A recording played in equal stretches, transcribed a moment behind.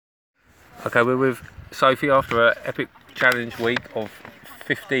Okay, we're with Sophie after an epic challenge week of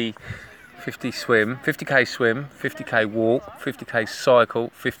 50 swim, 50k swim, 50k walk, 50k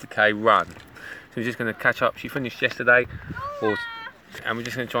cycle, 50k run. So we're just going to catch up. She finished yesterday, and we're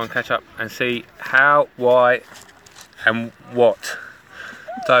just going to try and catch up and see how, why, and what.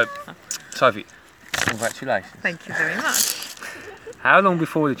 So, Sophie, congratulations. Thank you very much. How long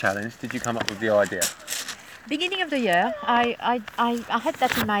before the challenge did you come up with the idea? Beginning of the year, I had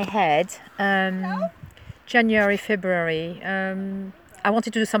that in my head. January, February. I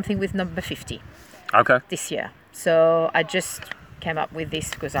wanted to do something with number 50. Okay. This year. So I just came up with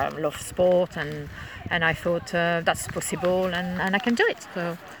this because I love sport and I thought that's possible and I can do it.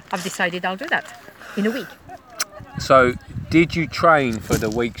 So I've decided I'll do that in a week. So did you train for the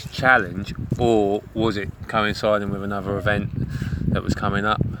week's challenge, or was it coinciding with another event that was coming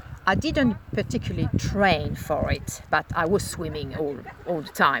up? I didn't particularly train for it, but I was swimming all the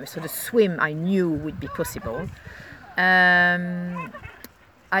time. So the swim I knew would be possible. I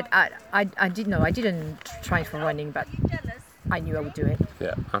didn't train for running, but I knew I would do it.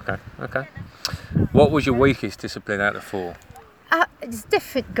 Yeah. Okay. What was your weakest discipline out of the four? It's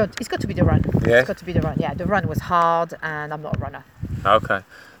got to be the run. Yeah. It's got to be the run. Yeah, the run was hard, and I'm not a runner. Okay.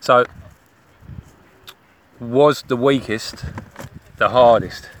 So was the weakest the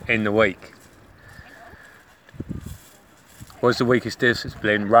hardest in the week? Was the weakest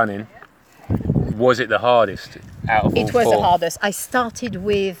discipline running? Was it the hardest out of all It was four? the hardest. I started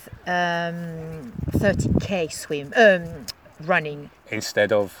with 30k swim, running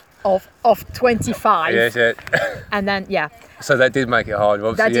Instead of 25. yes, yeah. And then So that did make it hard,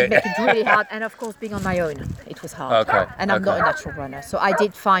 obviously. that did make it really hard. And of course, being on my own, it was hard. Okay. And I'm not a natural runner, so I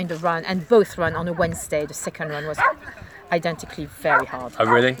did find a run, and both run on a Wednesday. The second run was identically very hard. Oh,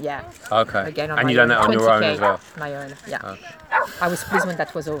 really? Yeah. Okay. Again, on And my you done own. that on your own 20K, as well? My own, yeah. Okay. I was pleased when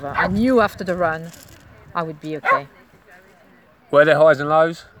that was over. I knew after the run I would be okay. Were there highs and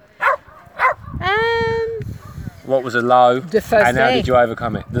lows? What was a low? The first and how day. did you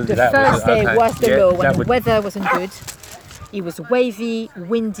overcome it? The first day was the low when the weather wasn't good. It was wavy,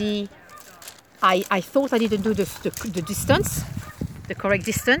 windy. I thought I didn't do the distance, the correct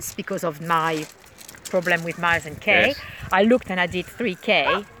distance, because of my problem with miles and K. Yes. I looked and I did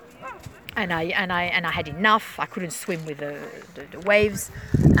 3K, and I had enough. I couldn't swim with the waves,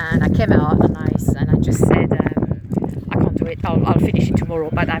 and I came out and I just said, I can't do it. I'll finish it tomorrow,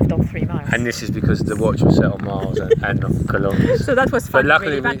 but I've done 3 miles. And this is because the watch was set on miles and not kilometres. So that was fun. But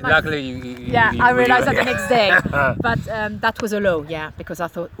luckily, really. luckily you I realised that the next day. But that was a low, because I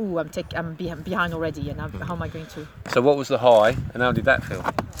thought, I'm behind already, and how am I going to? So what was the high, and how did that feel?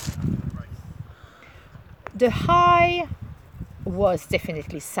 The high was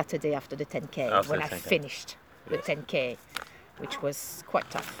definitely Saturday after the 10K, After when the I 10K. finished the 10K, which was quite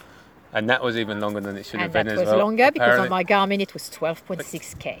tough. And that was even longer than it should have And been that as was well. longer because on apparently. my Garmin it was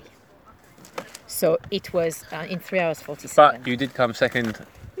 12.6K. So it was in 3 hours 47. But you did come second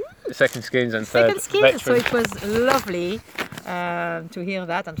skins and third Second skin, so veteran. it was lovely to hear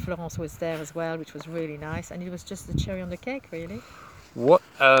that, and Florence was there as well, which was really nice, and it was just the cherry on the cake, really.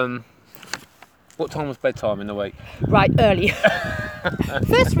 What time was bedtime in the week? Right, early.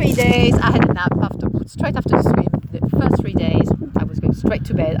 First 3 days I had a nap straight after the swim. The first 3 days I was going straight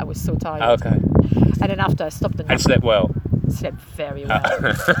to bed. I was so tired. Okay. And then after I stopped the nap. And slept well? Slept very well.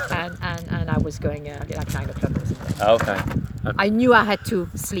 and I was going like 9 o'clock or something. Okay. I knew I had to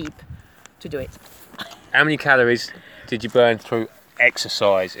sleep to do it. How many calories did you burn through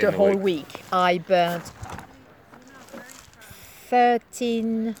exercise in The the whole week? week I burned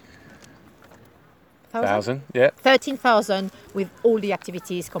 13,000. Yeah. 13,000 with all the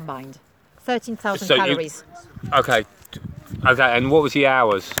activities combined. 13,000 So you- calories. Okay. And what was the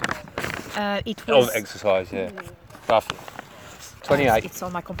hours It was. of exercise? Yeah. Roughly. 28. It's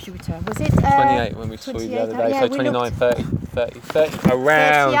on my computer. Was it? 28 when we saw you the 28, other day. yeah, So we 29, looked. 30,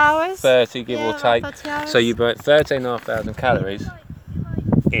 around 30 hours? 30 give Yeah, or take. 30 hours. So you burnt 13,500 calories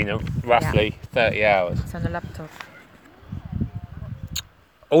in roughly 30 hours. It's on the laptop.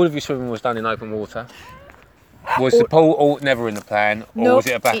 All of your swimming was done in open water. Was the pool never in the plan, or No, was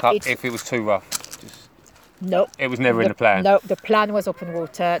it a backup it- if it was too rough? No. It was never in the plan. No, the plan was open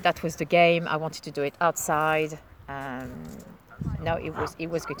water. That was the game. I wanted to do it outside. No, it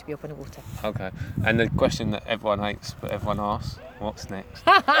was going to be open water. Okay. And the question that everyone hates, but everyone asks, what's next?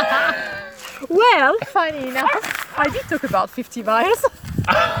 Well, funny enough, I did talk about 50 miles.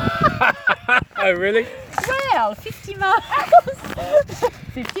 Oh, really? Well, 50 miles.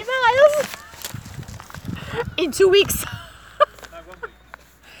 50 miles. In 2 weeks.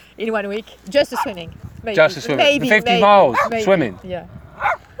 In 1 week. Just the swimming. Maybe. Just the swimming. Maybe, 50 maybe, miles maybe. swimming? Yeah.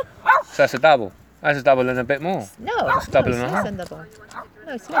 So that's a double. That's a double and a bit more. No, That's no, double it's and a less half. than double.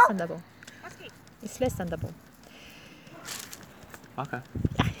 No, it's less than double. It's less than double. Okay.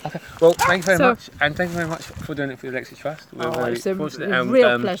 Okay. Well, thank you very So- much, and thank you very much for doing it for the Lexus Trust. We're Oh, very it's a fortunate,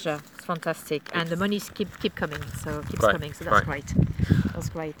 real pleasure. It's fantastic, and the monies keep coming, so keeps Great, coming. So that's great. That's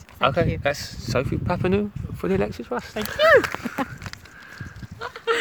great. Thank Okay, you. that's Sophie Papougnot for the Lexus Trust. Thank you.